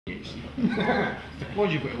What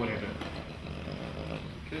do you got to worry about?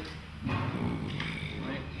 Good.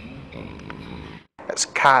 It's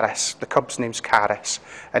Karis, the cub's name's Karis,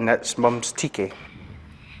 and it's mum's Tiki.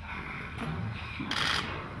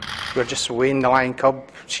 We're just weighing the lion cub.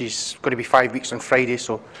 She's going to be 5 weeks on Friday,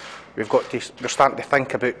 so we're starting to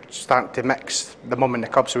think about starting to mix the mum and the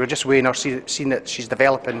cub. So we're just weighing her, seeing that she's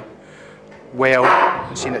developing well,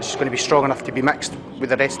 and seeing that she's going to be strong enough to be mixed with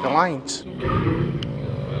the rest of the lions.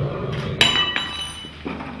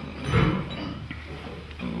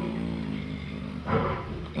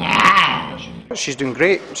 She's doing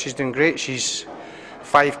great. She's doing great. She's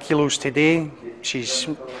 5 kilos today. She's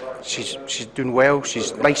doing well.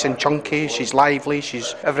 She's nice and chunky. She's lively.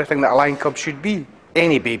 She's everything that a lion cub should be.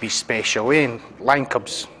 Any baby's special, eh? Lion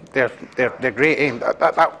cubs, they're great, eh?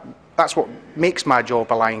 That's what makes my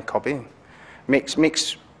job a lion cub, eh? Makes me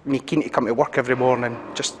keen to come to work every morning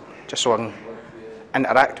just so I can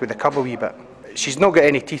interact with the cub a wee bit. She's not got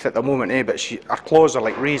any teeth at the moment, eh? But her claws are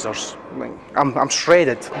like razors. I'm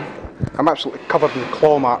shredded. I'm absolutely covered in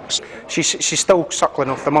claw marks. She's still suckling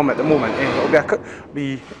off the mum at the moment. Eh? It'll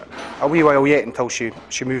be a wee while yet until she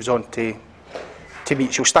moves on to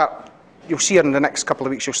meat. You'll see her in the next couple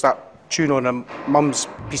of weeks. She'll start chewing on her mum's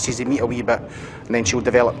pieces of meat a wee bit, and then she'll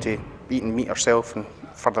develop to eating meat herself. And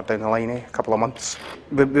further down the line, a couple of months.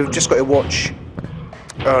 We've just got to watch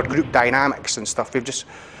our group dynamics and stuff. We've just,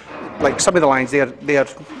 like some of the lions,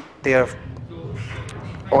 they're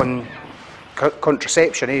on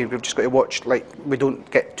contraception. Eh? We've just got to watch, like, we don't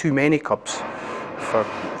get too many cubs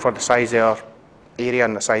for the size of our area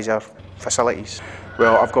and the size of our facilities.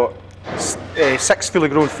 Well, I've got 6 fully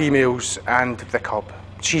grown females and the cub.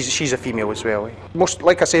 She's a female as well. Eh?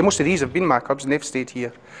 Like I say, most of these have been my cubs and they've stayed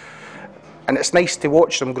here. And it's nice to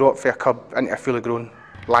watch them grow up from a cub into a fully grown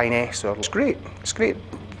lioness. It's great. It's great.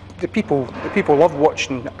 The people love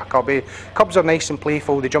watching a cub. Eh? Cubs are nice and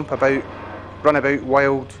playful. They jump about, run about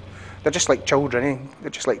wild. They're just like children. Eh? They're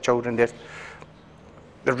just like children. They're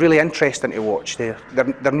really interesting to watch. They're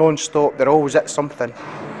non-stop. They're always at something.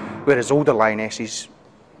 Whereas older lionesses,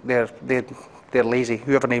 they're lazy.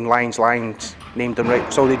 Whoever named lions named them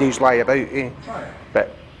right. So all they do is lie about. Eh?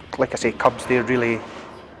 But like I say, cubs, they're really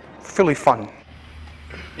fully fun.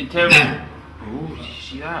 In terms of... Oh, did you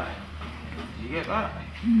see that? Did you get that?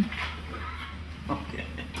 Okay.